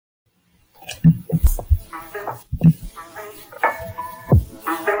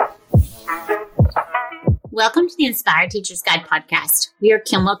the Inspired Teachers Guide podcast. We are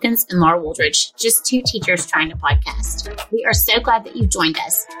Kim Wilkins and Laura Wooldridge, just two teachers trying to podcast. We are so glad that you've joined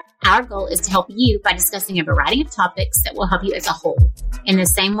us. Our goal is to help you by discussing a variety of topics that will help you as a whole. In the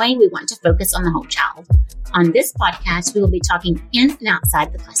same way, we want to focus on the whole child. On this podcast, we will be talking in and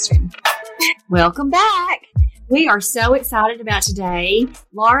outside the classroom. Welcome back. We are so excited about today.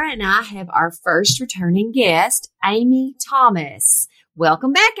 Laura and I have our first returning guest, Amy Thomas.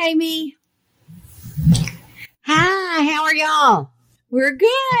 Welcome back, Amy. Hi, how are y'all? We're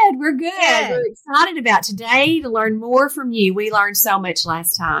good. We're excited about today to learn more from you. We learned so much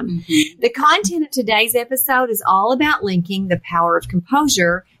last time. Mm-hmm. The content of today's episode is all about linking the power of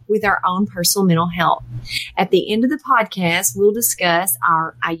composure with our own personal mental health. At the end of the podcast, we'll discuss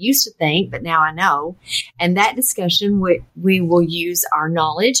our I used to think, but now I know. And that discussion, we will use our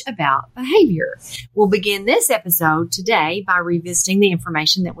knowledge about behavior. We'll begin this episode today by revisiting the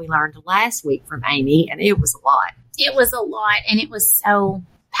information that we learned last week from Amy, and it was a lot. It was a lot, and it was so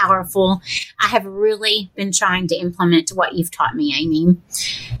powerful. I have really been trying to implement what you've taught me, Amy.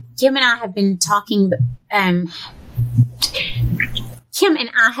 Kim and I have been talking, Kim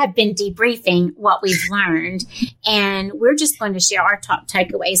and I have been debriefing what we've learned, and we're just going to share our top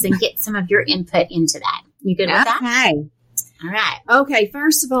takeaways and get some of your input into that. You good with that? Okay. All right. Okay,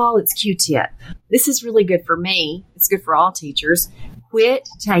 first of all, it's Q-tip. This is really good for me. It's good for all teachers. Quit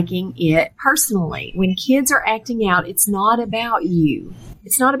taking it personally. When kids are acting out, it's not about you.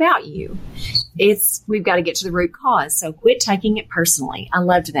 It's not about you. We've got to get to the root cause. So quit taking it personally. I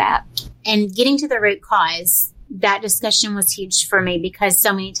loved that. And getting to the root cause, that discussion was huge for me because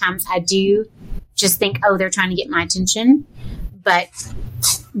so many times I do just think, oh, they're trying to get my attention. But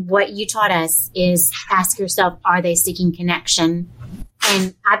what you taught us is ask yourself, are they seeking connection?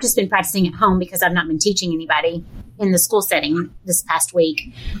 And I've just been practicing at home because I've not been teaching anybody in the school setting this past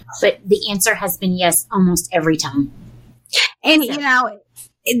week. But the answer has been yes almost every time. And, you know,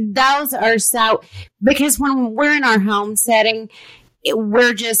 those are so, because when we're in our home setting,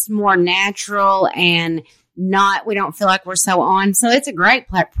 we're just more natural and we don't feel like we're so on. So it's a great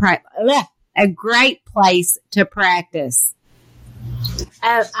place to practice.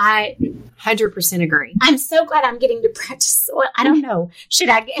 I 100% agree. I'm so glad I'm getting to practice. Well, I don't know. Should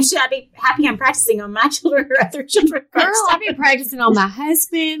I be happy I'm practicing on my children or other children? Girl, I've been practicing on my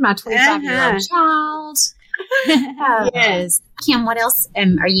husband, my 25-year-old child. Yes. Kim, what else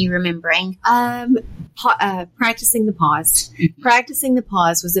are you remembering? Practicing the pause. Mm-hmm. Practicing the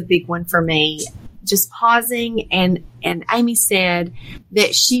pause was a big one for me. Just pausing, and Amy said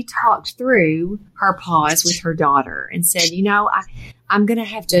that she talked through her pause with her daughter and said, you know, I'm going to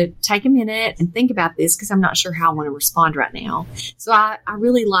have to take a minute and think about this because I'm not sure how I want to respond right now. So I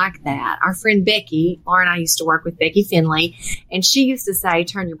really like that. Our friend Becky, Laura and I used to work with Becky Finley, and she used to say,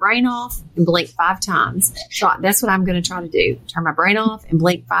 turn your brain off and blink 5 times. So that's what I'm going to try to do. Turn my brain off and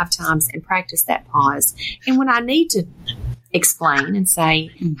blink 5 times and practice that pause. And when I need to explain and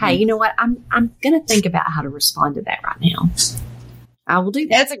say, hey, you know what? I'm going to think about how to respond to that right now. I will do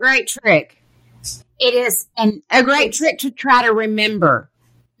that. That's a great trick. It is. And a great trick to try to remember.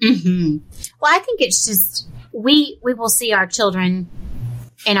 Mm-hmm. Well, I think it's just, we will see our children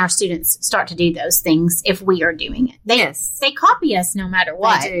and our students start to do those things if we are doing it. They copy us no matter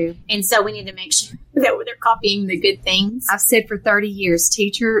what. They do. And so we need to make sure that they're copying the good things. I've said for 30 years,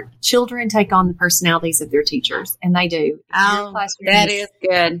 children take on the personalities of their teachers, and they do. Oh, that is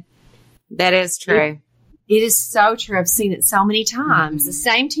good. That is true. It is so true. I've seen it so many times. Mm-hmm. The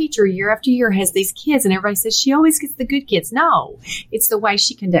same teacher year after year has these kids, and everybody says she always gets the good kids. No, it's the way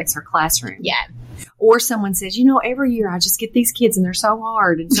she conducts her classroom. Yeah. Or someone says, you know, every year I just get these kids and they're so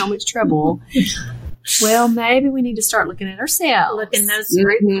hard and so much trouble. Well, maybe we need to start looking at ourselves. Looking those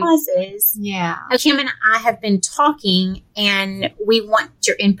root causes. Yeah. Kim and I have been talking, and we want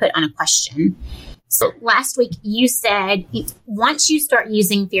your input on a question. So last week you said once you start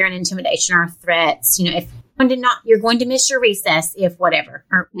using fear and intimidation or threats, you know, if you're going to miss your recess, if whatever,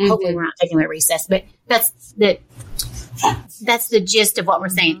 or hopefully we're not taking a recess, but that's the gist of what we're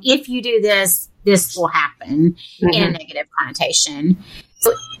saying. If you do this, this will happen in a negative connotation.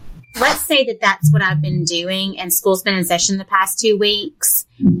 So let's say that that's what I've been doing, and school's been in session the past 2 weeks.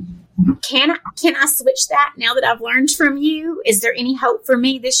 Can I switch that now that I've learned from you? Is there any hope for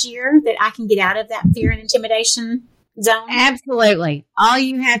me this year that I can get out of that fear and intimidation zone? Absolutely. All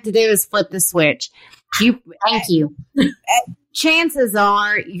you have to do is flip the switch. Thank you. Chances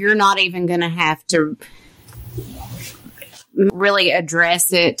are you're not even going to have to really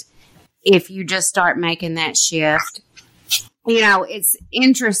address it if you just start making that shift. You know, it's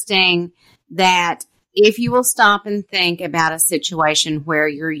interesting that if you will stop and think about a situation where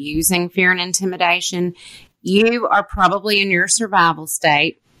you're using fear and intimidation, You are probably in your survival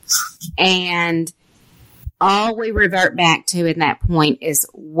state, and all we revert back to in that point is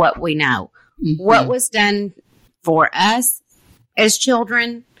what we know. Mm-hmm. What was done for us as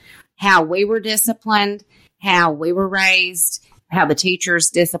children, how we were disciplined, how we were raised, how the teachers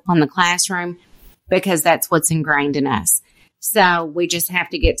discipline the classroom, because that's what's ingrained in us. So we just have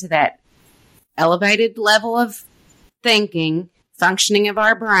to get to that elevated level of thinking, functioning of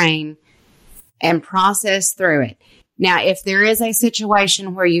our brain, and process through it. Now, if there is a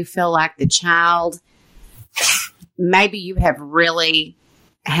situation where you feel like the child, maybe you have really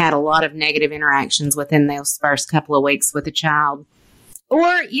had a lot of negative interactions within those first couple of weeks with a child,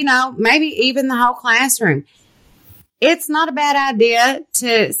 or, maybe even the whole classroom, it's not a bad idea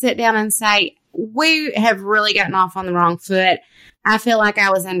to sit down and say, we have really gotten off on the wrong foot. I feel like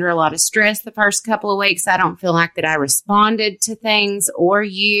I was under a lot of stress the first couple of weeks. I don't feel like that I responded to things or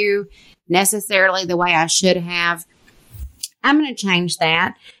you necessarily the way I should have. I'm going to change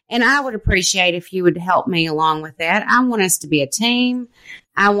that. And I would appreciate if you would help me along with that. I want us to be a team.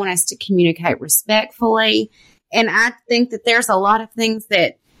 I want us to communicate respectfully. And I think that there's a lot of things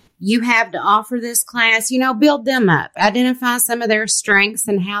that you have to offer this class. Build them up. Identify some of their strengths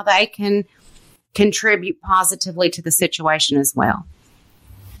and how they can contribute positively to the situation as well.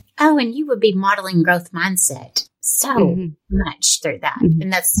 Oh, and you would be modeling growth mindset so much through that. Mm-hmm.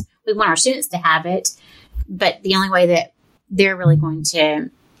 And we want our students to have it, but the only way that they're really going to,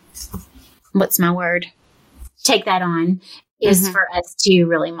 take that on is for us to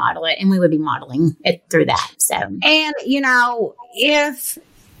really model it. And we would be modeling it through that. So, and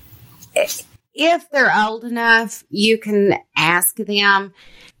if they're old enough, you can ask them,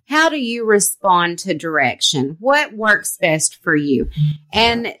 how do you respond to direction? What works best for you?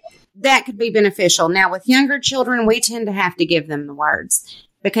 And that could be beneficial. Now, with younger children, we tend to have to give them the words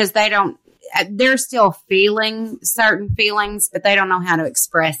because they're still feeling certain feelings, but they don't know how to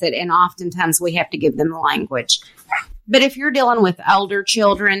express it. And oftentimes we have to give them the language. But if you're dealing with older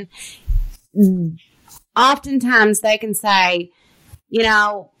children, oftentimes they can say,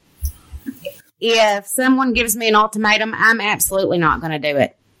 if someone gives me an ultimatum, I'm absolutely not going to do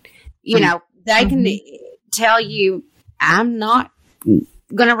it. They can tell you, I'm not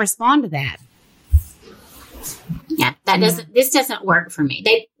going to respond to that. Yeah, this doesn't work for me.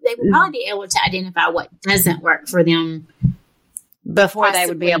 They would probably be able to identify what doesn't work for them before they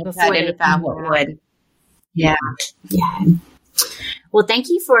would be able to identify what would. Yeah. Yeah. Well, thank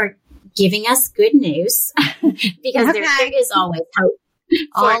you for giving us good news because there is always hope.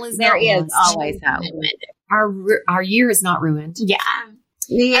 There is always hope. Our year is not ruined. Yeah.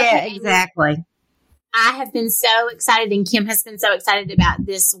 Yeah, okay. Exactly. I have been so excited, and Kim has been so excited about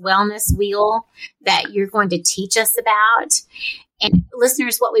this wellness wheel that you're going to teach us about. And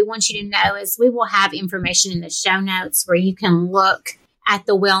listeners, what we want you to know is we will have information in the show notes where you can look at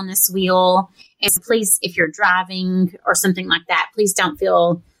the wellness wheel. And please, if you're driving or something like that, please don't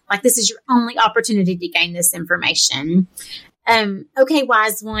feel like this is your only opportunity to gain this information. Okay,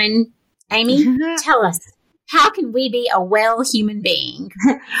 wise one, Amy, tell us, how can we be a well human being?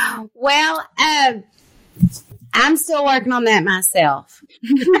 Well, I'm still working on that myself.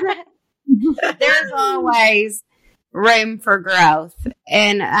 There's always room for growth.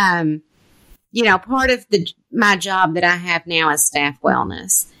 And, part of my job that I have now is staff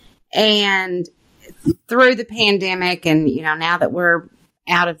wellness. And through the pandemic and, now that we're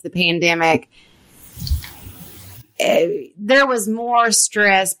out of the pandemic, there was more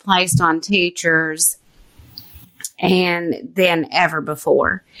stress placed on teachers than ever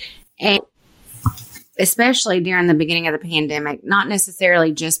before. And especially during the beginning of the pandemic, not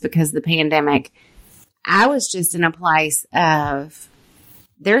necessarily just because of the pandemic, I was just in a place of,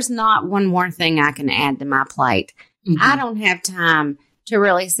 there's not one more thing I can add to my plate. Mm-hmm. I don't have time to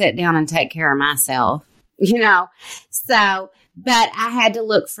really sit down and take care of myself, So, but I had to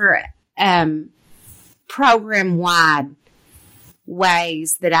look for program-wide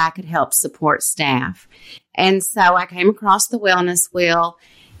ways that I could help support staff. And so I came across the wellness wheel.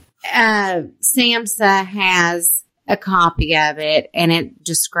 SAMHSA has a copy of it, and it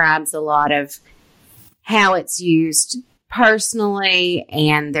describes a lot of how it's used personally,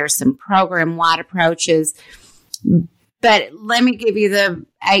 and there's some program-wide approaches. But let me give you the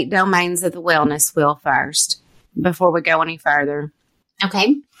 8 domains of the wellness wheel first before we go any further.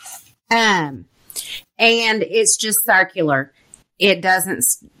 Okay. And it's just circular.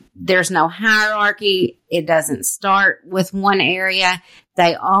 There's no hierarchy. It doesn't start with one area.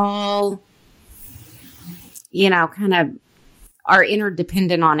 They all, kind of are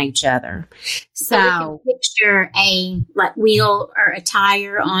interdependent on each other. So we can picture a wheel or a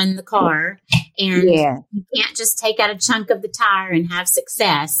tire on the car, and you can't just take out a chunk of the tire and have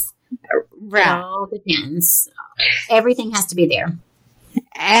success. Right. It all depends. Everything has to be there.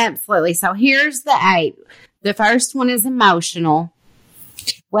 Absolutely. So here's the 8. The first one is emotional.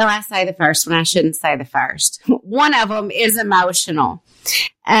 Well, I say the first one. I shouldn't say the first. One of them is emotional.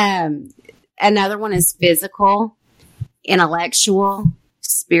 Another one is physical, intellectual,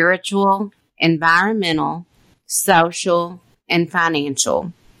 spiritual, environmental, social, and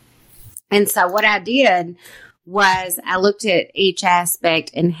financial. And so what I did was I looked at each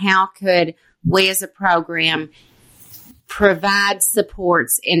aspect and how could we as a program provide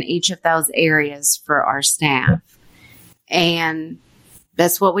supports in each of those areas for our staff. And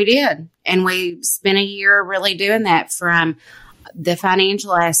that's what we did. And we spent a year really doing that. From the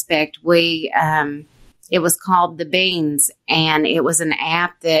financial aspect, it was called The Beans, and it was an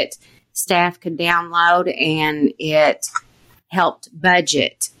app that staff could download, and it helped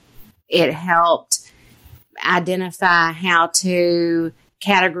budget. It helped identify how to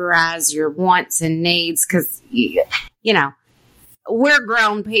categorize your wants and needs, because, you know, we're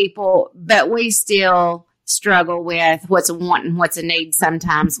grown people, but we still struggle with what's a want and what's a need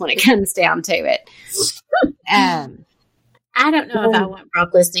sometimes when it comes down to it. I don't know if I want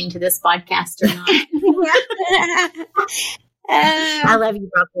Brock listening to this podcast or not. I love you,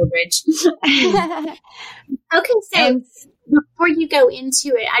 Brock Woodridge. Okay, so before you go into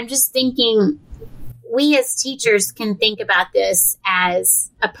it, I'm just thinking, we as teachers can think about this as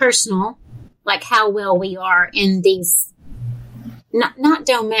a personal, like how well we are in these, not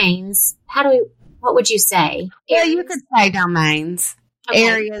domains. What would you say? Well, you could say domains,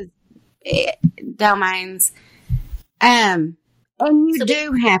 areas, domains. And you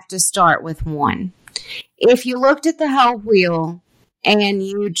do have to start with one. If you looked at the whole wheel and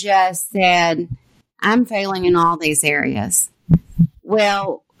you just said, I'm failing in all these areas,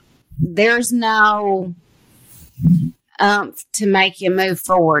 well, there's no to make you move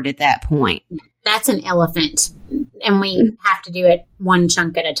forward at that point. That's an elephant, and we have to do it one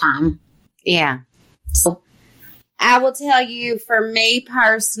chunk at a time. Yeah. So I will tell you, for me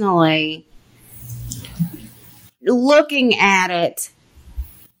personally, looking at it,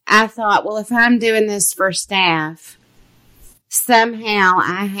 I thought, well, if I'm doing this for staff, somehow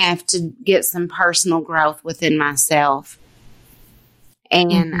I have to get some personal growth within myself.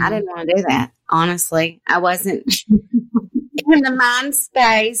 And I didn't want to do that, honestly. I wasn't in the mind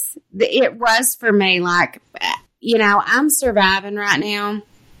space. It was for me like, you know, I'm surviving right now.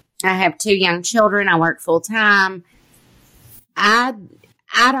 I have 2 young children. I work full time. I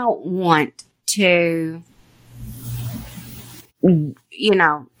don't want to, you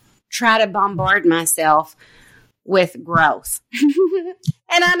know, try to bombard myself with growth.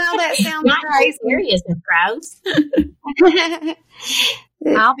 And I know that sounds crazy. Serious with growth.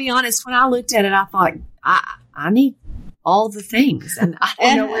 I'll be honest, when I looked at it, I thought, I need all the things, and I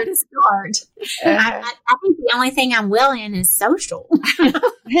don't know where to start. I think the only thing I'm well in is social.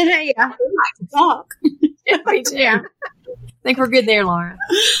 Yeah. I like to talk. Me too. I think we're good there, Laura.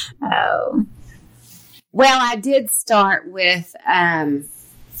 Oh. Well, I did start with, I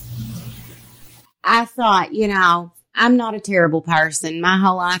thought, you know, I'm not a terrible person. My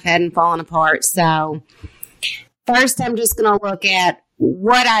whole life hadn't fallen apart. So first, I'm just going to look at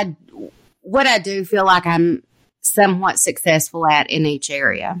what I do feel like I'm somewhat successful at in each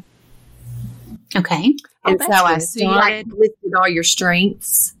area. Okay. And so I started. So you like listed all your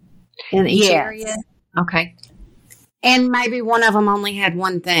strengths in each area? Okay. And maybe one of them only had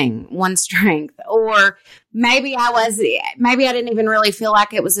one strength. Or maybe I didn't even really feel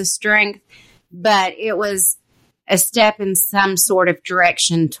like it was a strength, but it was a step in some sort of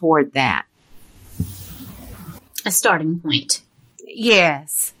direction toward that. A starting point.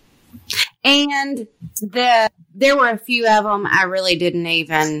 Yes. And there were a few of them I really didn't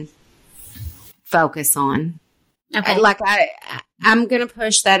even focus on. Okay. Like I'm going to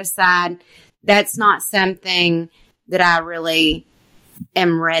push that aside. That's not something that I really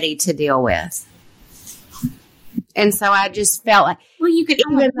am ready to deal with. And so I just felt like, well, you could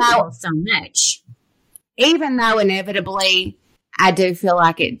only do so much. Even though inevitably I do feel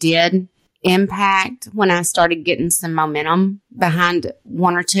like it did impact when I started getting some momentum behind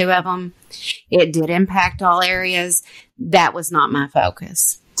one or two of them. It did impact all areas. That was not my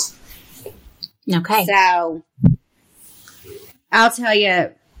focus. Okay. So I'll tell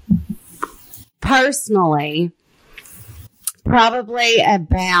you personally, probably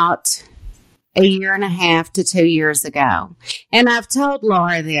about a year and a half to 2 years ago. And I've told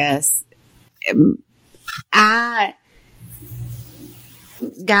Laura this.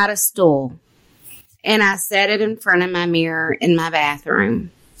 got a stool and I set it in front of my mirror in my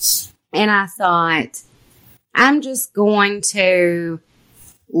bathroom. And I thought, I'm just going to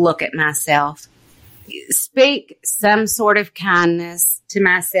look at myself, speak some sort of kindness to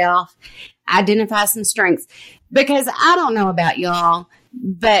myself, identify some strengths. Because I don't know about y'all,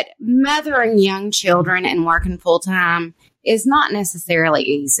 but mothering young children and working full time is not necessarily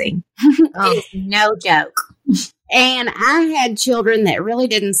easy. Oh, no joke. And I had children that really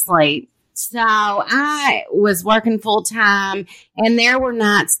didn't sleep. So I was working full time, and there were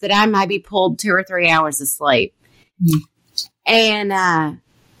nights that I maybe pulled 2 or 3 hours of sleep. And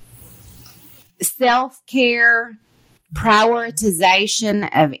self-care, prioritization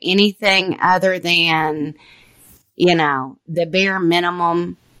of anything other than, the bare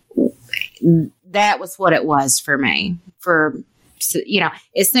minimum, that was what it was for me.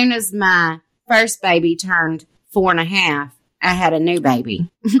 As soon as my first baby turned 4.5, I had a new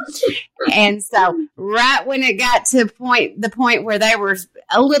baby. And so right when it got to the point where they were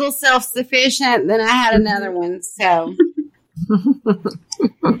a little self-sufficient, then I had another one. So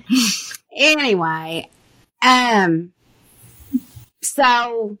anyway,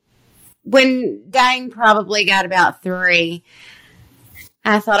 so when Dane probably got about 3,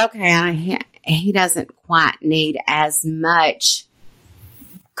 I thought, okay, he doesn't quite need as much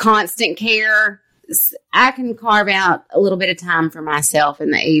constant care. I can carve out a little bit of time for myself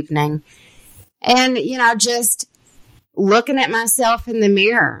in the evening. And, just looking at myself in the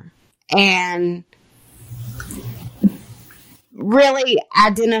mirror and really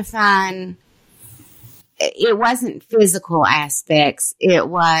identifying, it wasn't physical aspects. It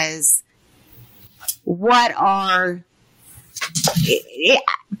was I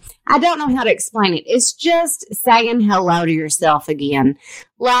don't know how to explain it. It's just saying hello to yourself again.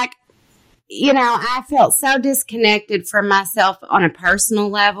 Like, I felt so disconnected from myself on a personal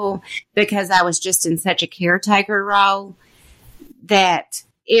level because I was just in such a caretaker role that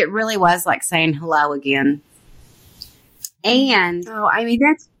it really was like saying hello again. And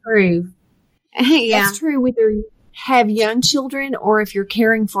that's true. Yeah. That's true whether you have young children or if you're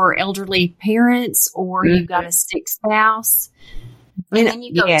caring for elderly parents or you've got a sick spouse. And then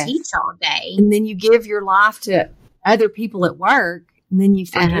you go teach all day. And then you give your life to other people at work and then you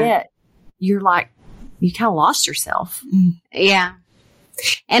forget. You're like, you kind of lost yourself. Yeah.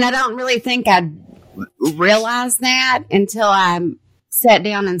 And I don't really think I realized that until I sat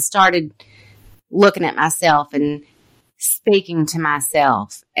down and started looking at myself and speaking to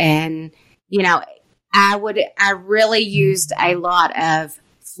myself. And, I really used a lot of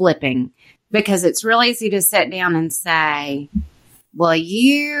flipping because it's real easy to sit down and say, well,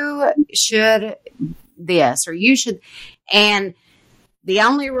 you should this or you should. And the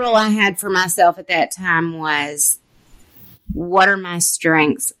only rule I had for myself at that time was, what are my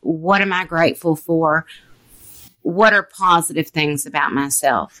strengths? What am I grateful for? What are positive things about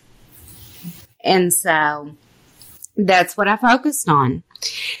myself? And so that's what I focused on.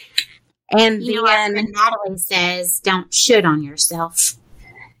 And then Natalie says, don't should on yourself.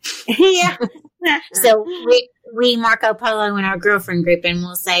 Yeah. So we Marco Polo in our girlfriend group, and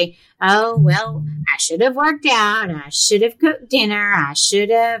we'll say, oh, well, I should have worked out. I should have cooked dinner. I should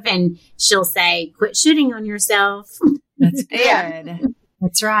have. And she'll say, quit shooting on yourself. That's good. Yeah.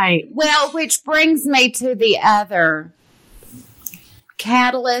 That's right. Well, which brings me to the other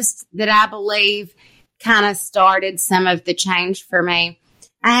catalyst that I believe kind of started some of the change for me.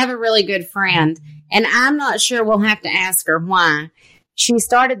 I have a really good friend, and I'm not sure, we'll have to ask her why. She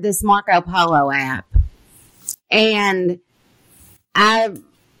started this Marco Polo app. And at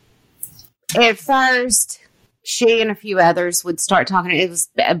first, she and a few others would start talking. It was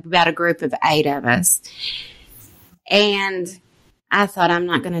about a group of 8 of us. And I thought, I'm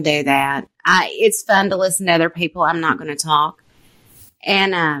not going to do that. It's fun to listen to other people. I'm not going to talk.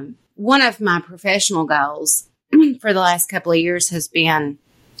 And one of my professional goals for the last couple of years has been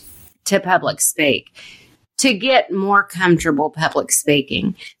to public speak, to get more comfortable public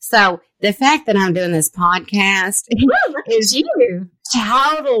speaking. So the fact that I'm doing this podcast is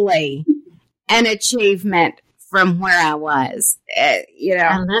totally an achievement from where I was, I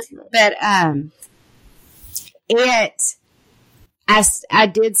love it. But I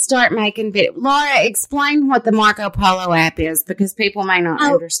did start making videos. Laura, explain what the Marco Polo app is because people may not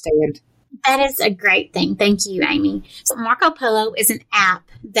understand. That is a great thing. Thank you, Amy. So Marco Polo is an app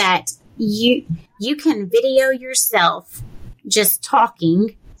that you can video yourself just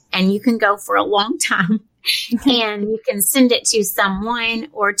talking, and you can go for a long time, and you can send it to someone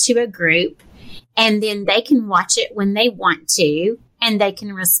or to a group, and then they can watch it when they want to, and they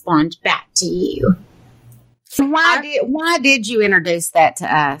can respond back to you. So why did you introduce that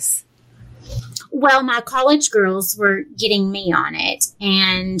to us? Well, my college girls were getting me on it,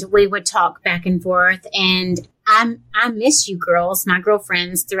 and we would talk back and forth. And I miss you girls, my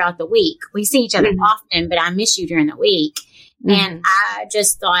girlfriends, throughout the week. We see each other often, but I miss you during the week. And I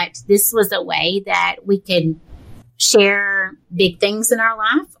just thought this was a way that we could share big things in our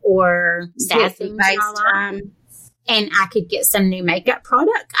life or sad things in our life. And I could get some new makeup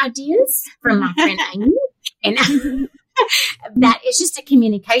product ideas from my friend Amy. And that is just a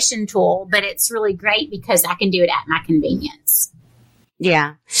communication tool, but it's really great because I can do it at my convenience.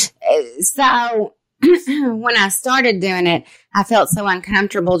 Yeah. So when I started doing it, I felt so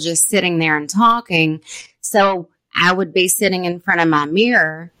uncomfortable just sitting there and talking. So I would be sitting in front of my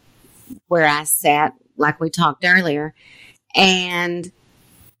mirror where I sat, like we talked earlier, and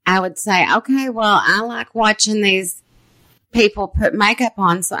I would say, okay, well, I like watching these people put makeup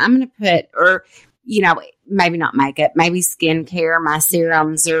on, so I'm going to put, or, you know, maybe not makeup, maybe skincare, my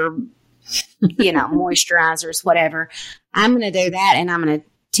serums or, you know, moisturizers, whatever. I'm going to do that, and I'm going to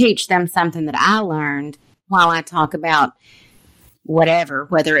teach them something that I learned while I talk about whatever,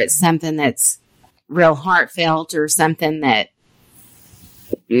 whether it's something that's real heartfelt or something that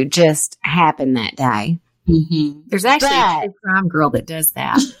just happened that day. Mm-hmm. There's actually a true crime girl that does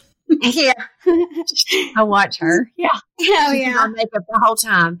that. Yeah. I watch her. Yeah. Oh, yeah. On makeup the whole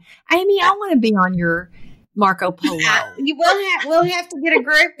time. Amy, I want to be on your Marco Polo. We'll have to get a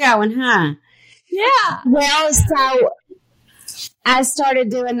group going, huh? Yeah. Well, so I started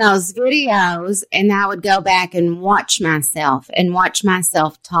doing those videos, and I would go back and watch myself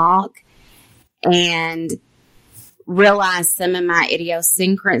talk and realize some of my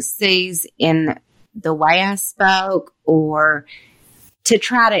idiosyncrasies in the way I spoke, or to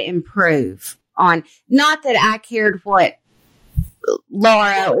try to improve on, not that I cared what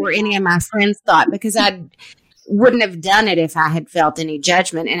Laura or any of my friends thought, because I wouldn't have done it if I had felt any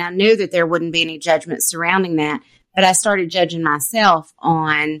judgment. And I knew that there wouldn't be any judgment surrounding that. But I started judging myself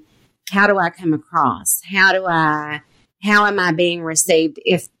on, how do I come across? How am I being received?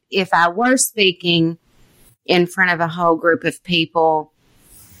 If I were speaking in front of a whole group of people,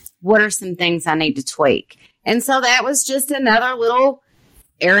 what are some things I need to tweak? And so that was just another little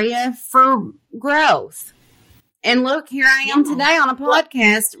area for growth. And look, here I am today on a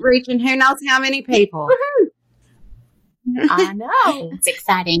podcast reaching who knows how many people. I know. It's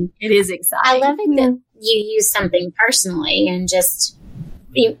exciting. It is exciting. I love it that you use something personally and just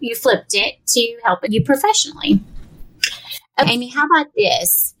you flipped it to help you professionally. Okay, Amy, how about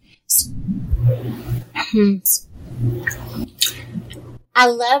this? I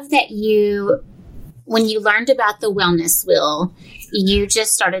love that when you learned about the wellness wheel, you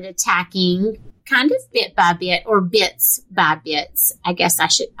just started attacking kind of bit by bit, or bits by bits, I guess I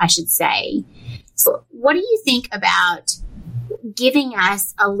should say. So what do you think about giving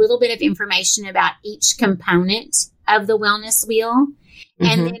us a little bit of information about each component of the wellness wheel?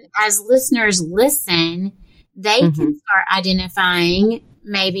 And then as listeners listen, they can start identifying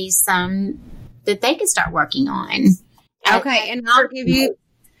maybe some that they can start working on. Okay, and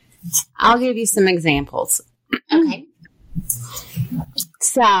I'll give you some examples. Okay.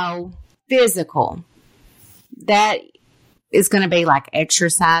 So, physical. That is going to be like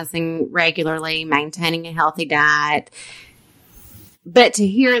exercising regularly, maintaining a healthy diet. But to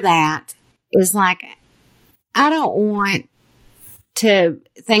hear that is like, I don't want to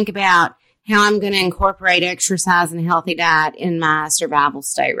think about how I'm going to incorporate exercise and a healthy diet in my survival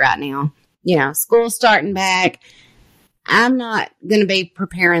state right now. You know, school's starting back. I'm not going to be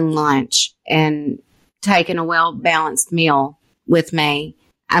preparing lunch and taking a well-balanced meal with me.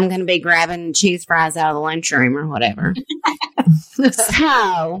 I'm going to be grabbing cheese fries out of the lunchroom or whatever.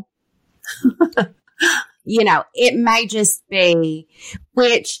 So, you know, it may just be,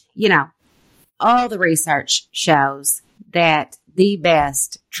 which, you know, all the research shows that the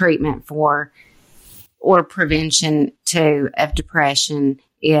best treatment for or prevention of depression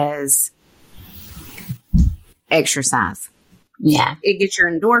is exercise. Yeah. It gets your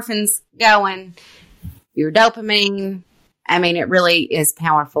endorphins going, your dopamine. I mean, it really is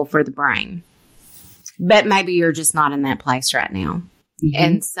powerful for the brain. But maybe you're just not in that place right now. Mm-hmm.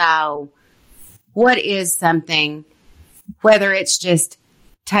 And so what is something, whether it's just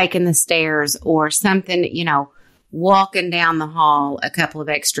taking the stairs or something, you know, walking down the hall a couple of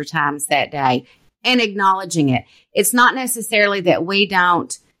extra times that day and acknowledging it. It's not necessarily that we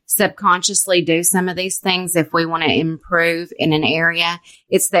don't subconsciously do some of these things if we want to improve in an area.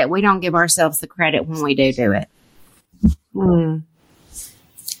 It's that we don't give ourselves the credit when we do it. Mm.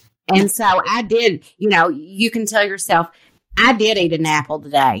 And so I did, you know, you can tell yourself, I did eat an apple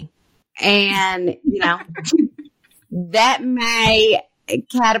today. And, that may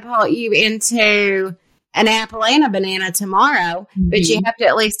catapult you into an apple and a banana tomorrow, but you have to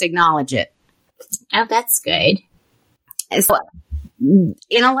at least acknowledge it. Oh, that's good. So,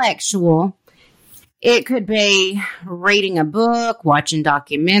 intellectual, it could be reading a book, watching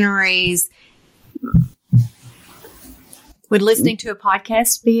documentaries. Would listening to a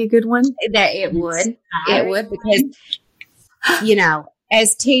podcast be a good one? That it would. It would, because,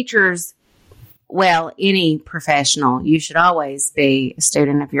 as teachers, well, any professional, you should always be a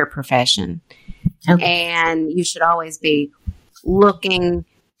student of your profession. Okay. And you should always be looking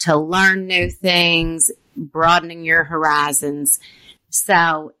to learn new things, broadening your horizons.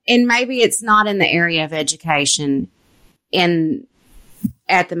 So, and maybe it's not in the area of education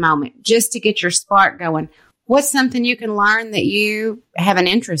at the moment, just to get your spark going. What's something you can learn that you have an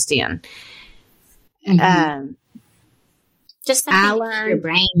interest in? Just something to keep your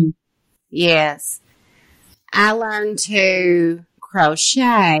brain. Yes. I learned to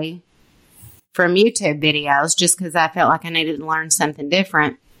crochet from YouTube videos just because I felt like I needed to learn something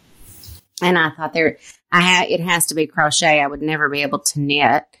different. And I thought it has to be crochet. I would never be able to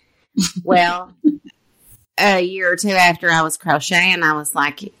knit. Well, a year or two after I was crocheting, I was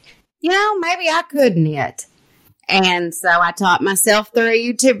like, maybe I could knit. And so I taught myself through a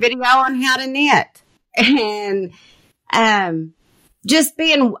YouTube video on how to knit. And just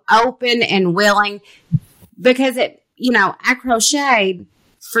being open and willing, because I crocheted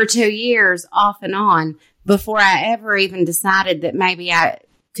for 2 years off and on before I ever even decided that maybe I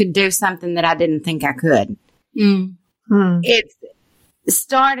could do something that I didn't think I could. It's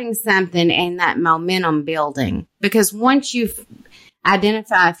starting something and that momentum building, because once you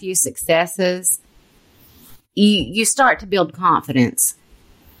identify a few successes, you start to build confidence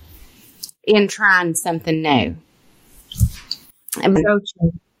in trying something new.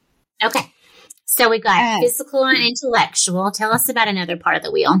 Okay. So we got physical and intellectual. Tell us about another part of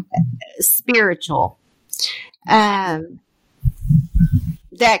the wheel. Spiritual. That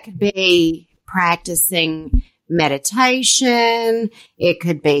could be practicing meditation. It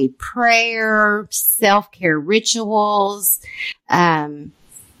could be prayer, self-care rituals,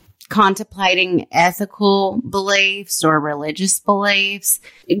 contemplating ethical beliefs or religious beliefs.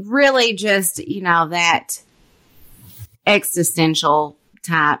 It really just, that existential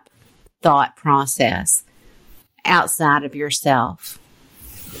type thought process outside of yourself.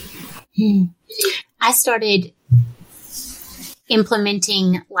 I started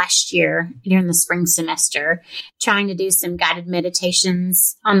implementing last year during the spring semester, trying to do some guided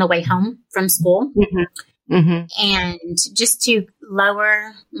meditations on the way home from school. And just to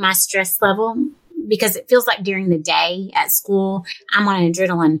lower my stress level, because it feels like during the day at school, I'm on an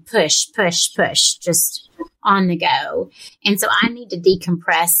adrenaline push, just on the go. And so I need to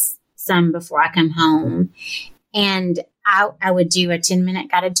decompress some before I come home. And I would do a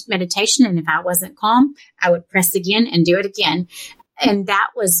 10-minute guided meditation. And if I wasn't calm, I would press again and do it again. And that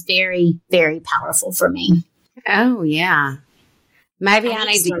was very, very powerful for me. Oh, yeah. Maybe I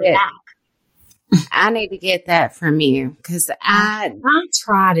need to get that from you, because I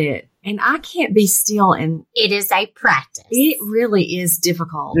tried it and I can't be still. And it is a practice. It really is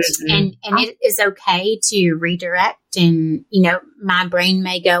difficult. And it is okay to redirect. And, my brain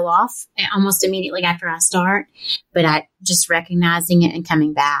may go off almost immediately after I start, but I just recognizing it and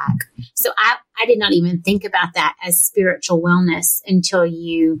coming back. So I did not even think about that as spiritual wellness until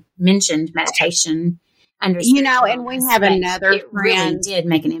you mentioned meditation. And we have another friend. It really did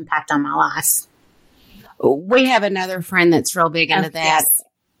make an impact on my life. We have another friend that's real big into that. Yes.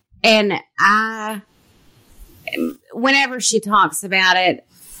 And whenever she talks about it,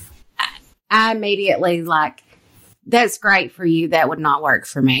 I immediately that's great for you. That would not work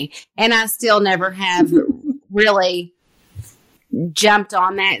for me. And I still never have really jumped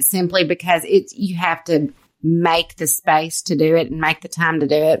on that, simply because you have to make the space to do it and make the time to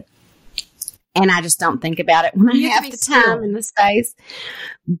do it. And I just don't think about it when I have the time and the space.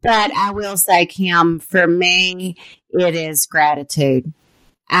 But I will say, Kim, for me, it is gratitude.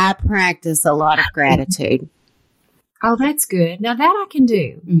 I practice a lot of gratitude. Oh, that's good. Now that I can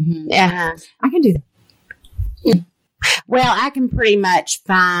do. Yeah, I can do that. Well, I can pretty much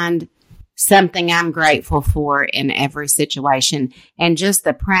find something I'm grateful for in every situation. And just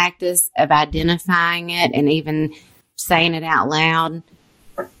the practice of identifying it and even saying it out loud,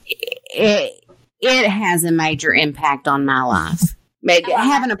 it has a major impact on my life.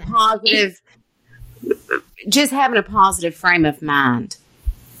 Having a positive frame of mind.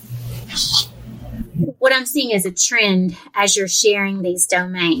 What I'm seeing is a trend as you're sharing these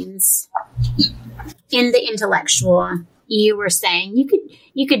domains. In the intellectual, you were saying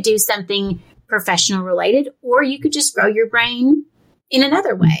you could do something professional related, or you could just grow your brain in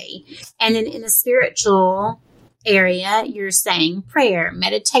another way. And then in the spiritual area, you're saying prayer,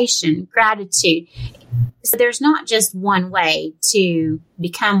 meditation, gratitude. So there's not just one way to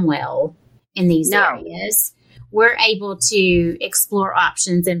become well in these areas. We're able to explore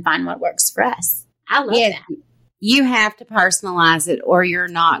options and find what works for us. I love that. You have to personalize it, or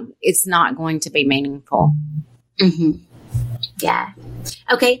it's not going to be meaningful. Mm-hmm. Yeah.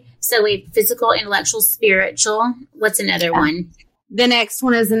 Okay. So we have physical, intellectual, spiritual. What's another one? The next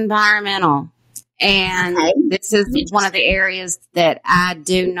one is environmental. And this is one of the areas that I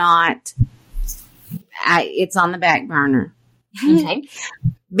do not, it's on the back burner. Okay.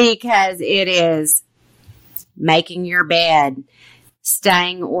 Because it is making your bed,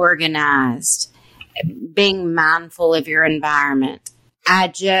 staying organized, being mindful of your environment. I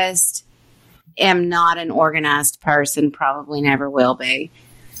just am not an organized person, probably never will be.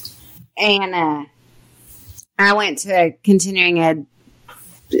 And I went to continuing ed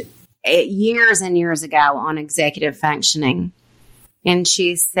years and years ago on executive functioning. And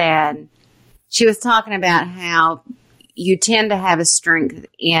she was talking about how you tend to have a strength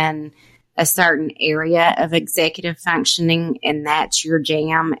in a certain area of executive functioning, and that's your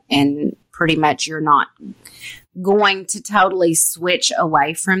jam, and pretty much you're not going to totally switch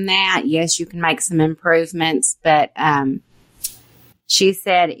away from that. Yes, you can make some improvements, but she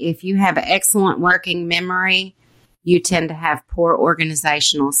said if you have excellent working memory, you tend to have poor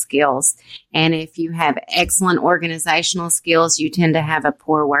organizational skills. And if you have excellent organizational skills, you tend to have a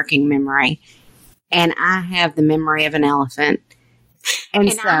poor working memory. And I have the memory of an elephant.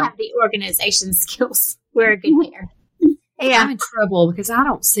 And so, I have the organization skills. We're a good pair. Yeah. I'm in trouble because I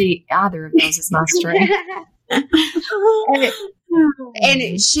don't see either of those as my strength.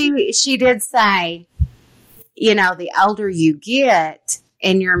 and she did say, the older you get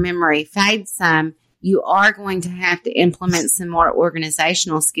and your memory fades some, you are going to have to implement some more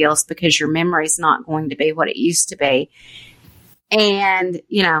organizational skills because your memory is not going to be what it used to be. And,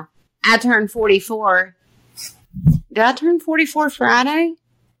 I turned 44. Did I turn 44 Friday?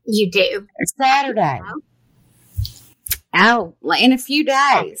 You do. Or Saturday? Oh, in a few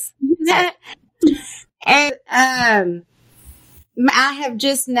days. And I have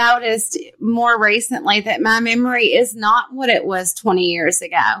just noticed more recently that my memory is not what it was 20 years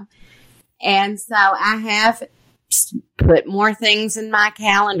ago. And so I have put more things in my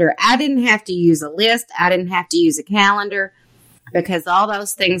calendar. I didn't have to use a list. I didn't have to use a calendar because all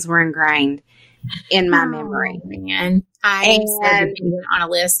those things were ingrained in my memory. Man, I'm so dependent on a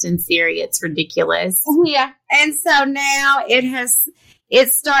list in Siri. It's ridiculous. Yeah. And so now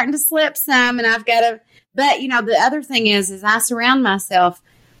it's starting to slip some, and I've got to, but the other thing is I surround myself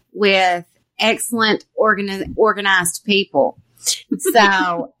with excellent organized people.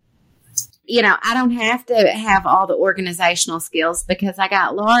 So, I don't have to have all the organizational skills because I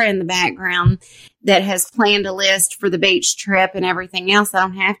got Laura in the background that has planned a list for the beach trip and everything else. I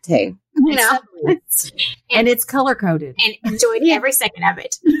don't have to. And it's color coded and enjoyed every second of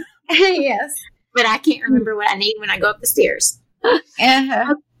it. Yes, but I can't remember what I need when I go up the stairs.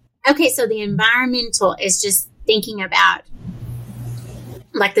 Okay, so the environmental is just thinking about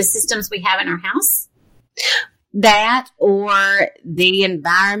like the systems we have in our house. That or the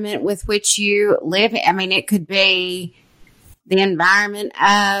environment with which you live. I mean, it could be the environment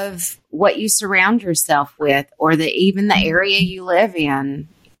of what you surround yourself with, or even the area you live in.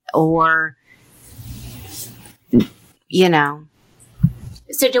 Or,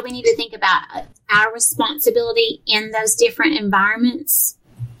 So do we need to think about our responsibility in those different environments?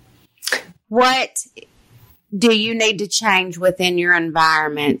 What do you need to change within your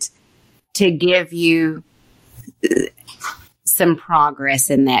environment to give you some progress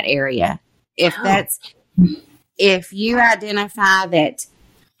in that area? If you identify that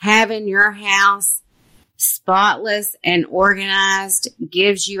having your house spotless and organized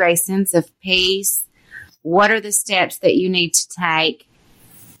gives you a sense of peace, what are the steps that you need to take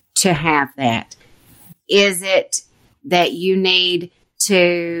to have that? Is it that you need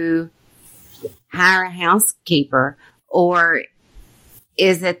to hire a housekeeper, or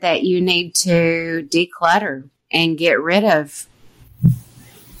is it that you need to declutter and get rid of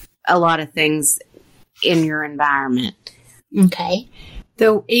a lot of things in your environment? Okay.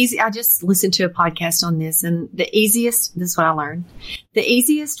 I just listened to a podcast on this, and this is what I learned. The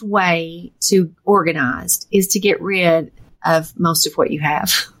easiest way to organize is to get rid of most of what you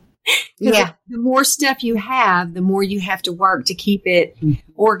have. Yeah. The more stuff you have, the more you have to work to keep it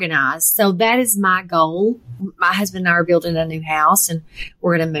organized. So that is my goal. My husband and I are building a new house, and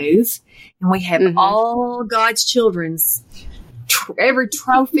we're going to move. And we have all God's children's, every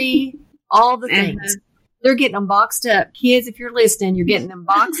trophy, all the things. They're getting them boxed up. Kids, if you're listening, you're getting them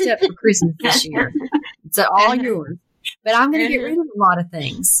boxed up for Christmas this year. It's all yours. But I'm going to get rid of a lot of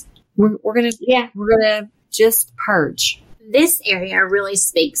things. We're going to just purge. This area really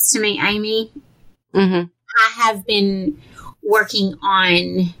speaks to me, Amy. Mm-hmm. I have been working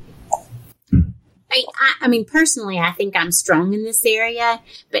on, I mean, personally, I think I'm strong in this area,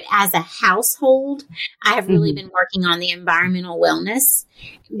 but as a household, I have really been working on the environmental wellness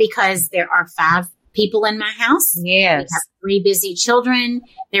because there are 5 people in my house. Yes. We have 3 busy children.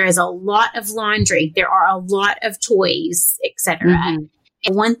 There is a lot of laundry. There are a lot of toys, etc.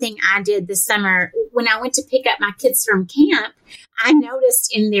 And one thing I did this summer, when I went to pick up my kids from camp, I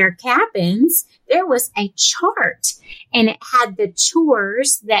noticed in their cabins, there was a chart, and it had the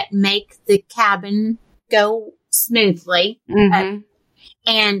chores that make the cabin go smoothly.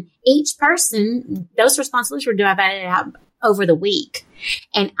 And each person, those responsibilities were divided out over the week.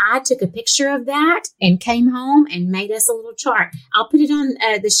 And I took a picture of that and came home and made us a little chart. I'll put it on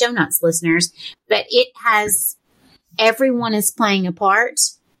the show notes, listeners, but it has, everyone is playing a part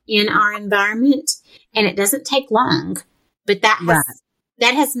in our environment, and it doesn't take long, but that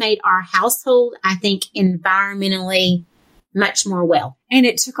has made our household, I think, environmentally much more well. And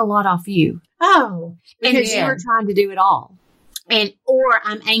it took a lot off you. Oh, because you were trying to do it all. Or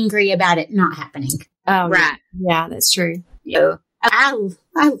I'm angry about it not happening. Oh, right. Yeah, that's true. Yeah. I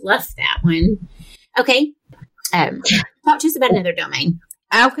love that one. Okay. Talk to us about another domain.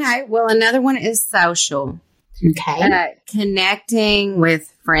 Okay. Well, another one is social. Okay. Connecting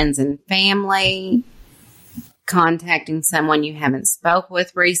with friends and family, contacting someone you haven't spoke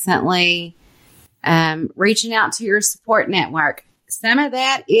with recently, reaching out to your support network. Some of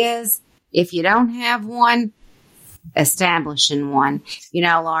that is, if you don't have one, establishing one. You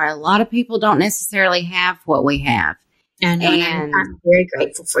know, Laura, a lot of people don't necessarily have what we have. And I'm very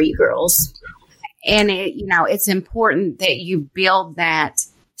grateful for you girls. And it's important that you build that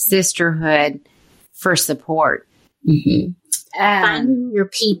sisterhood for support. Finding your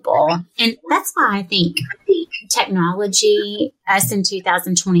people. And that's why I think technology, us in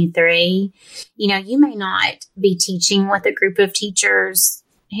 2023, you may not be teaching with a group of teachers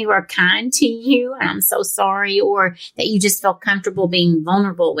who are kind to you, and I'm so sorry, or that you just feel comfortable being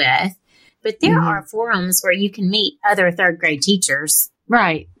vulnerable with. But there are forums where you can meet other 3rd grade teachers.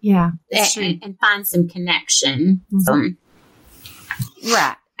 Right. Yeah. And find some connection.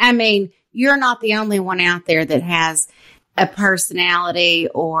 Right. I mean, you're not the only one out there that has a personality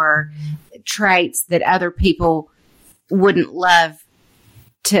or traits that other people wouldn't love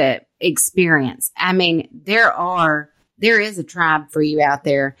to experience. I mean, there is a tribe for you out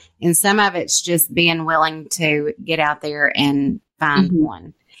there, and some of it's just being willing to get out there and find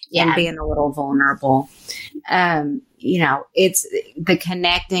one. And being a little vulnerable. It's the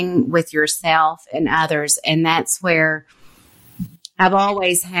connecting with yourself and others. And that's where I've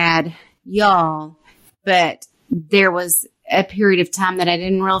always had y'all, but there was a period of time that I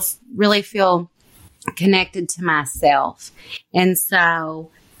didn't really feel connected to myself. And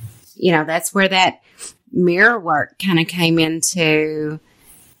so, that's where that mirror work kind of came into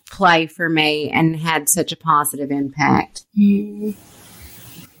play for me and had such a positive impact.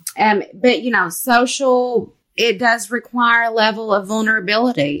 But, social, it does require a level of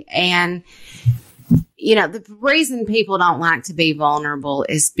vulnerability. And, the reason people don't like to be vulnerable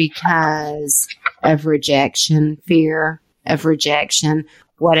is because of rejection, fear of rejection.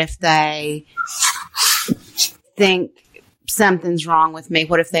 What if they think something's wrong with me?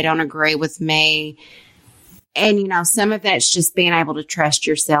 What if they don't agree with me? And, some of that's just being able to trust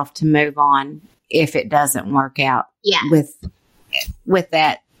yourself to move on if it doesn't work out with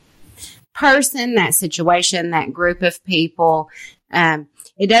that person, that situation, that group of people.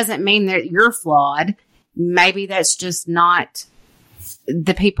 It doesn't mean that you're flawed. Maybe that's just not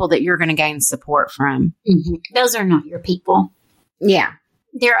the people that you're going to gain support from. Those are not your people. Yeah.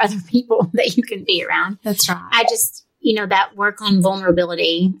 There are other people that you can be around. That's right. I just, that work on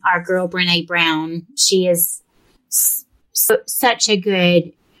vulnerability, our girl Brene Brown, she is such a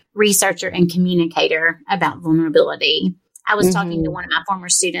good researcher and communicator about vulnerability. I was talking to one of my former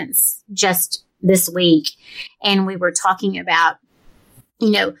students just this week, and we were talking about,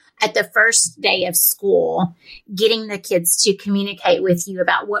 at the first day of school, getting the kids to communicate with you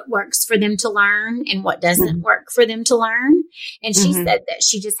about what works for them to learn and what doesn't work for them to learn. And she said that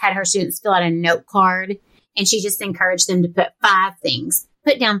she just had her students fill out a note card, and she just encouraged them to put 5 things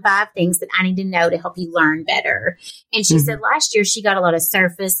put down 5 things that I need to know to help you learn better. And she said last year she got a lot of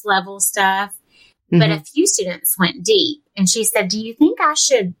surface level stuff, but a few students went deep. And she said, do you think I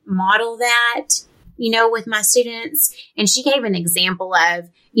should model that, with my students? And she gave an example of,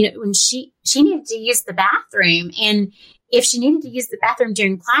 when she needed to use the bathroom. And if she needed to use the bathroom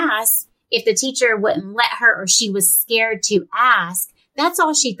during class, if the teacher wouldn't let her or she was scared to ask, that's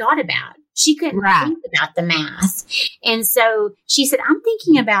all she thought about. She couldn't think about the math. And so she said, I'm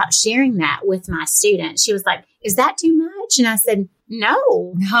thinking about sharing that with my students. She was like, is that too much? And I said,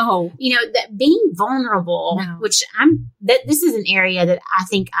 no. That being vulnerable, which this is an area that I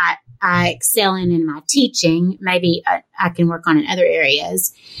think I excel in my teaching. Maybe I can work on in other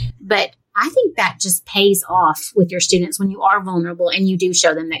areas, but I think that just pays off with your students when you are vulnerable and you do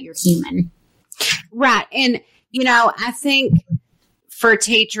show them that you're human. Right. And, I think for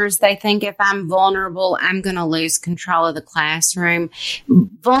teachers, they think if I'm vulnerable, I'm going to lose control of the classroom.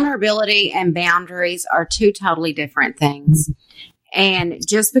 Vulnerability and boundaries are 2 totally different things. And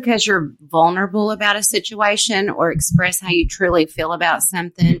just because you're vulnerable about a situation or express how you truly feel about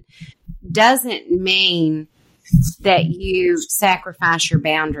something doesn't mean that you sacrifice your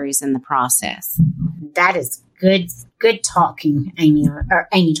boundaries in the process. That is good talking, Amy, or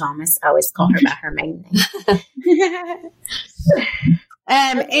Amy Thomas. I always call her by her maiden name.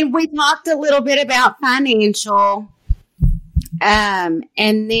 And we talked a little bit about financial, and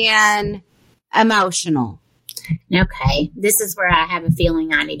then emotional. Okay. This is where I have a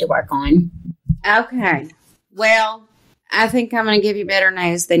feeling I need to work on. Okay. Well, I think I'm going to give you better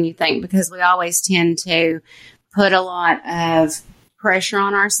news than you think, because we always tend to put a lot of pressure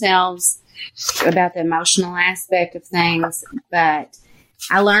on ourselves about the emotional aspect of things. But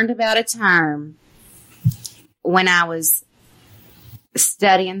I learned about a term when I was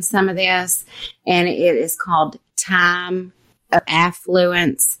studying some of this, and it is called time of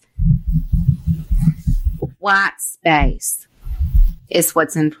affluence. White space is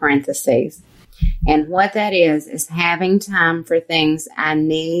what's in parentheses. And what that is having time for things I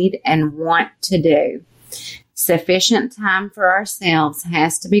need and want to do. Sufficient time for ourselves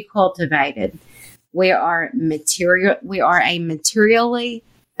has to be cultivated. We are a materially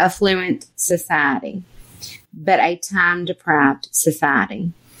affluent society, but a time-deprived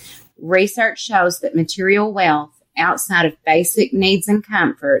society. Research shows that material wealth outside of basic needs and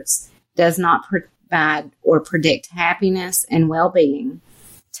comforts does not provide or predict happiness and well-being.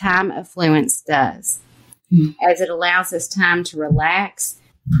 Time affluence does, as it allows us time to relax,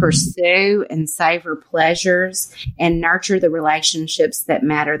 pursue and savor pleasures, and nurture the relationships that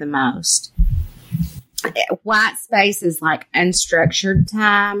matter the most. White space is like unstructured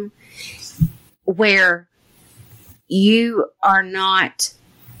time where you are not,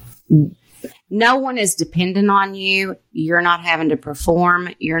 no one is dependent on you. You're not having to perform.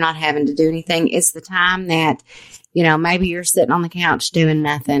 You're not having to do anything. It's the time that, maybe you're sitting on the couch doing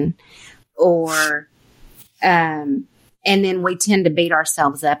nothing, or, and then we tend to beat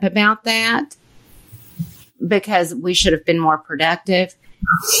ourselves up about that because we should have been more productive.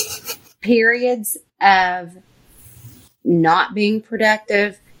 Periods of not being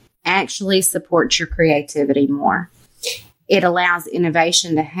productive actually support your creativity more. It allows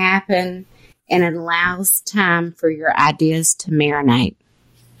innovation to happen, and it allows time for your ideas to marinate.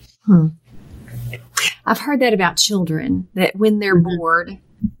 I've heard that about children, that when they're bored,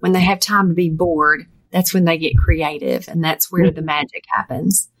 when they have time to be bored, that's when they get creative, and that's where the magic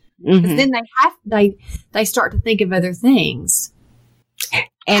happens. Because then they start to think of other things.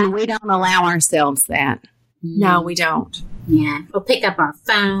 And we don't allow ourselves that. No, we don't. Yeah. We'll pick up our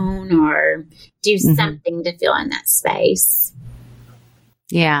phone or do something to fill in that space.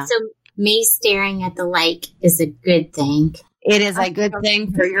 Yeah. So me staring at the lake is a good thing. It is a good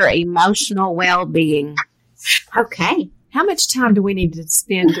thing for your emotional well-being. Okay. How much time do we need to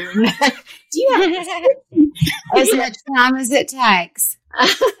spend doing that? Do you have as much time as it takes?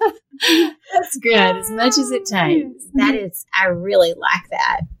 That's good. As much as it takes. That is, I really like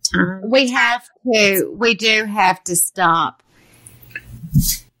that time. We do have to stop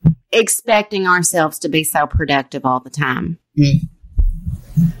expecting ourselves to be so productive all the time.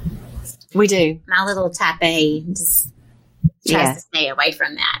 We do. My little type A just tries to stay away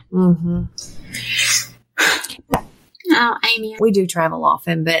from that. Oh, Amy. We do travel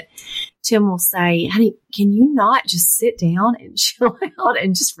often, but Tim will say, honey, can you not just sit down and chill out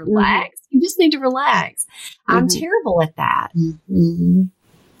and just relax? You just need to relax. I'm terrible at that.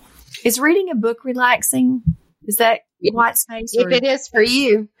 Is reading a book relaxing? Is that white space? If it is for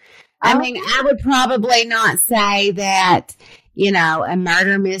you. I mean, I would probably not say that, a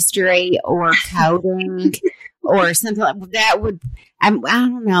murder mystery or coding or something like that I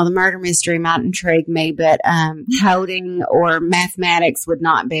don't know, the murder mystery might intrigue me, but coding or mathematics would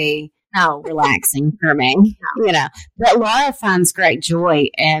not be relaxing for me, But Laura finds great joy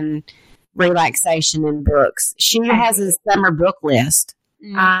and relaxation in books. She has a summer book list.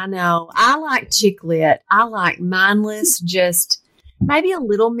 I know. I like chick lit. I like mindless, just maybe a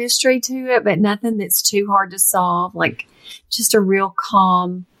little mystery to it, but nothing that's too hard to solve. Like just a real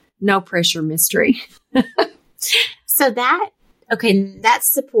calm, no pressure mystery. So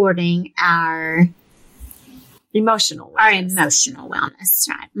that's supporting our emotional wellness.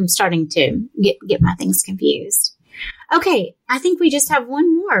 Right. I'm starting to get my things confused. Okay. I think we just have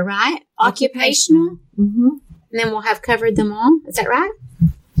one more, right? Occupational. Mm-hmm. And then we'll have covered them all. Is that right?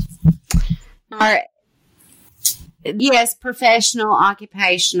 All right. Yes, professional,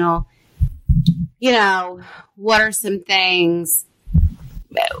 occupational. What are some things,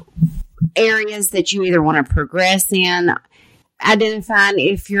 areas that you either want to progress in, identifying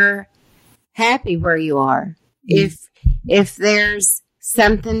if you're happy where you are, if there's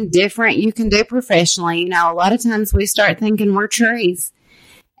something different you can do professionally. A lot of times we start thinking we're trees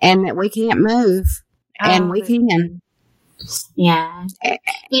and that we can't move, and we can. Yeah.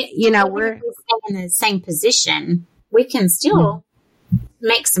 We're in the same position. We can still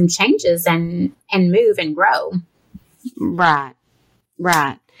make some changes and move and grow. Right.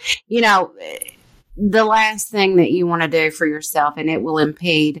 The last thing that you want to do for yourself, and it will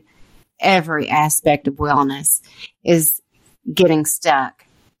impede every aspect of wellness, is getting stuck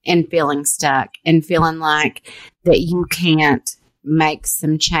and feeling like that you can't make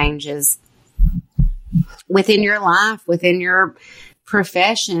some changes within your life, within your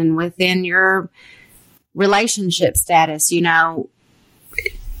profession, within your relationship status, And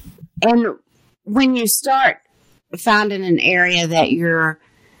when you start finding an area that you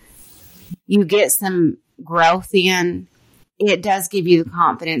get some growth in, it does give you the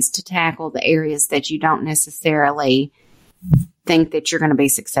confidence to tackle the areas that you don't necessarily think that you're going to be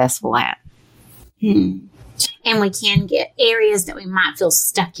successful at. And we can get areas that we might feel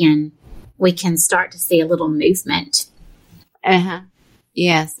stuck in. We can start to see a little movement.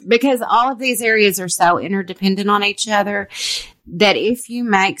 Yes, because all of these areas are so interdependent on each other that if you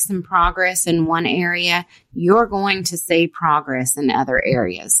make some progress in one area, you're going to see progress in other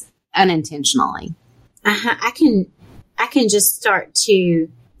areas unintentionally. I can just start to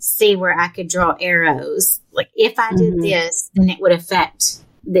see where I could draw arrows. Like if I did this, then it would affect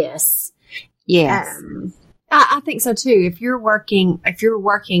this. Yes. I think so too. If you're working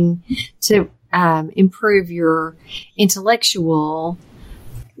to improve your intellectual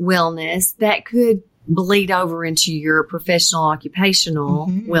wellness, that could bleed over into your professional, occupational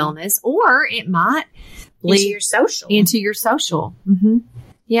wellness, or it might bleed into your social. Mm-hmm.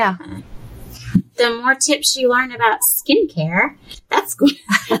 Yeah. The more tips you learn about skincare, that's good.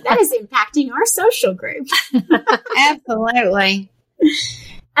 That is impacting our social group. Absolutely.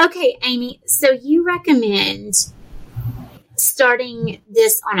 Okay, Amy, so you recommend starting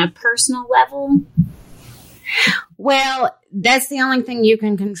this on a personal level? Well, that's the only thing you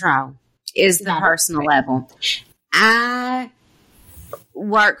can control is the personal level. I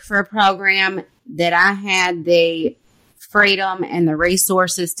work for a program that I had the freedom and the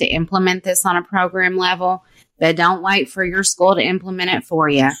resources to implement this on a program level, but don't wait for your school to implement it for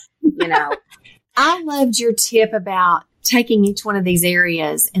you. I loved your tip about taking each one of these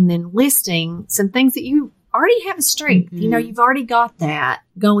areas and then listing some things that you already have a strength. You've already got that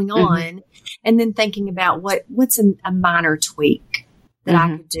going on, and then thinking about what's a minor tweak that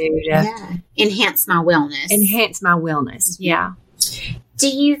I could do to enhance my wellness. Yeah. Do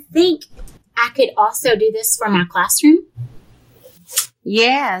you think I could also do this for my classroom?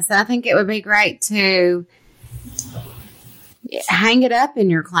 Yes, I think it would be great to hang it up in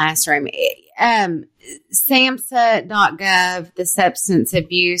your classroom. SAMHSA.gov, the Substance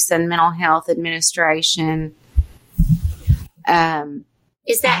Abuse and Mental Health Administration.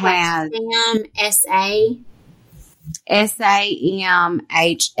 Is that like SAMHSA? SAMHSA.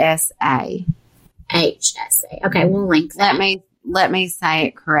 HSA. Okay, we'll link that. Let me say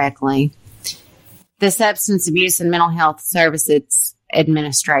it correctly. The Substance Abuse and Mental Health Services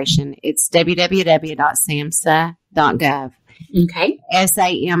Administration. It's www.samhsa.gov. Okay.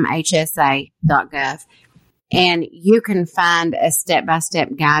 SAMHSA.gov. And you can find a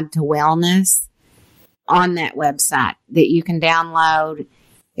step-by-step guide to wellness on that website that you can download.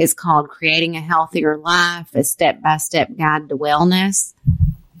 It's called Creating a Healthier Life, a step-by-step guide to wellness.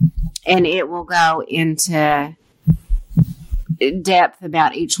 And it will go into depth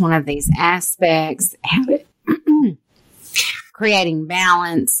about each one of these aspects, creating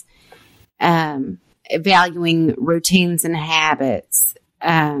balance, valuing routines and habits,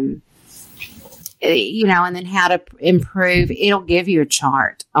 and then how to improve. It'll give you a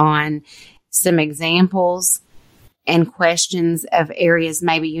chart on some examples and questions of areas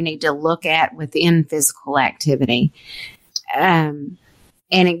maybe you need to look at within physical activity. And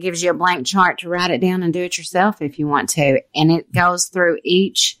it gives you a blank chart to write it down and do it yourself if you want to. And it goes through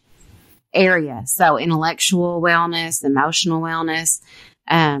each area. So intellectual wellness, emotional wellness.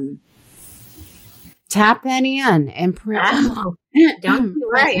 Type that in and don't you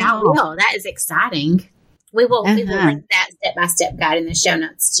worry, I will. That is exciting. We will link that step-by-step guide in the show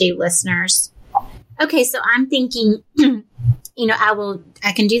notes too, listeners. Okay, so I'm thinking, I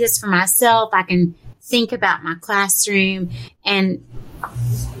can do this for myself. I can think about my classroom, and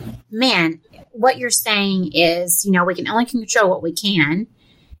man, what you're saying is, we can only control what we can.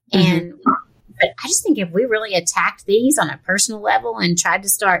 But I just think if we really attacked these on a personal level and tried to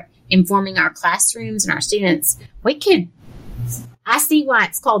start informing our classrooms and our students, I see why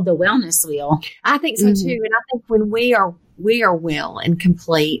it's called the wellness wheel. I think so too. And I think when we are well and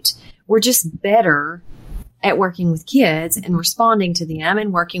complete, we're just better at working with kids and responding to them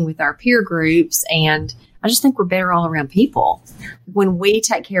and working with our peer groups. And I just think we're better all around people when we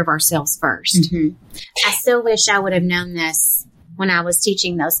take care of ourselves first. I so wish I would have known this when I was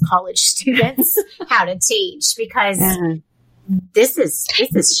teaching those college students how to teach, because this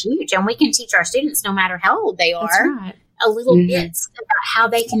is huge, and we can teach our students no matter how old they are. That's right. A little bits about how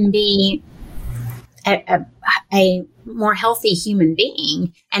they can be a more healthy human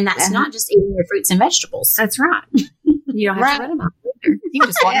being, and that's not just eating your fruits and vegetables. That's right. You don't have to run them out either. You can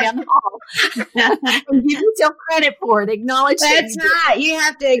just walk down the hall and give yourself credit for it. Acknowledge that's right. You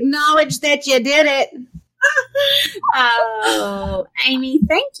have to acknowledge that you did it. Oh, Amy,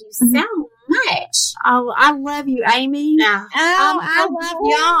 thank you so much. Oh, I love you, Amy. I love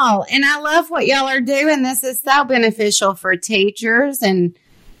y'all, and I love what y'all are doing. This is so beneficial for teachers and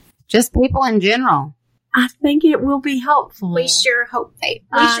just people in general. I think it will be helpful. We sure hope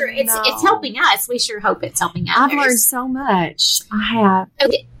it's helping us. We sure hope it's helping others. I've learned so much. I have.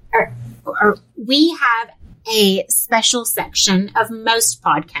 Okay. We have a special section of most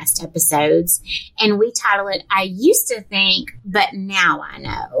podcast episodes, and we title it, I Used to Think, But Now I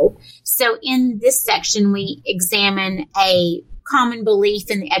Know. So in this section, we examine a common belief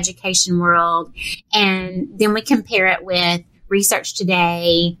in the education world, and then we compare it with research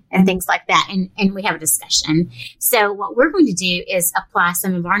today and things like that, and we have a discussion. So what we're going to do is apply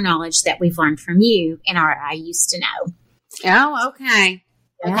some of our knowledge that we've learned from you in our I Used to Know. Oh, okay.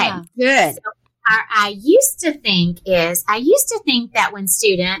 Okay. Good. So I used to think that when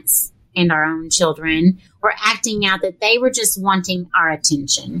students and our own children were acting out, that they were just wanting our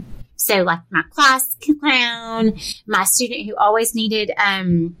attention. So like my class clown, my student who always needed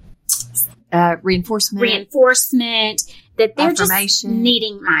reinforcement, that they're just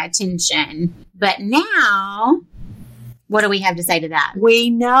needing my attention. But now, what do we have to say to that? We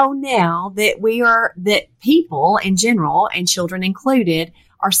know now that people in general, and children included,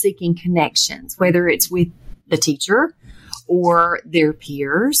 are seeking connections, whether it's with the teacher or their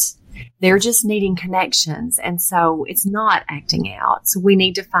peers. They're just needing connections. And so it's not acting out. So we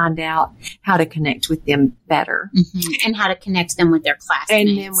need to find out how to connect with them better. And how to connect them with their classmates.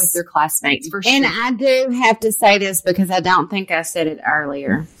 And then with their classmates, for sure. And I do have to say this because I don't think I said it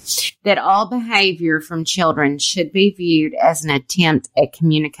earlier, that all behavior from children should be viewed as an attempt at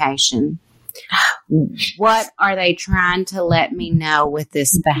communication. What are they trying to let me know with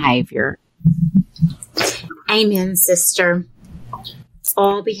this behavior? Amen, sister.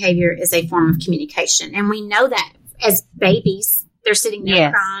 All behavior is a form of communication. And we know that as babies, they're sitting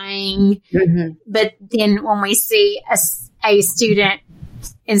there crying. But then when we see a student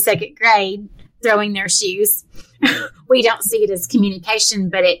in second grade throwing their shoes, we don't see it as communication,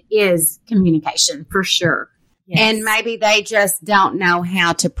 but it is communication for sure. Yes. And maybe they just don't know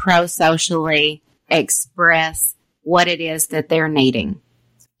how to pro-socially express what it is that they're needing.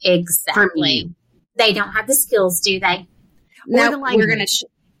 Exactly. They don't have the skills, do they? No,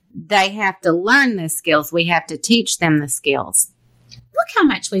 they have to learn the skills. We have to teach them the skills. Look how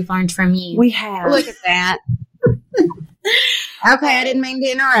much we've learned from you. We have. Look at that. Okay, I didn't mean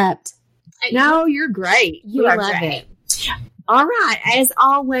to interrupt. No, you're great. You are great. All right. As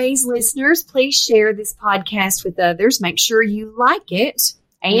always, listeners, please share this podcast with others. Make sure you like it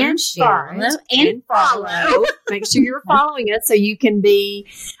and share it and follow. Make sure you're following us so you can be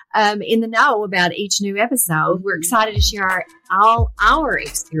in the know about each new episode. We're excited to share all our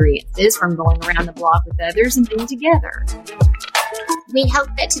experiences from going around the block with others and being together. We hope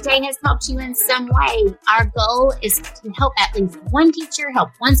that today has helped you in some way. Our goal is to help at least one teacher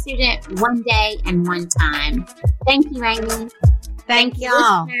help one student one day and one time. Thank you, Amy. Thank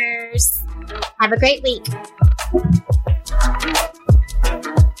y'all. Listeners. Have a great week.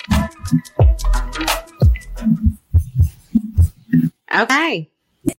 Okay.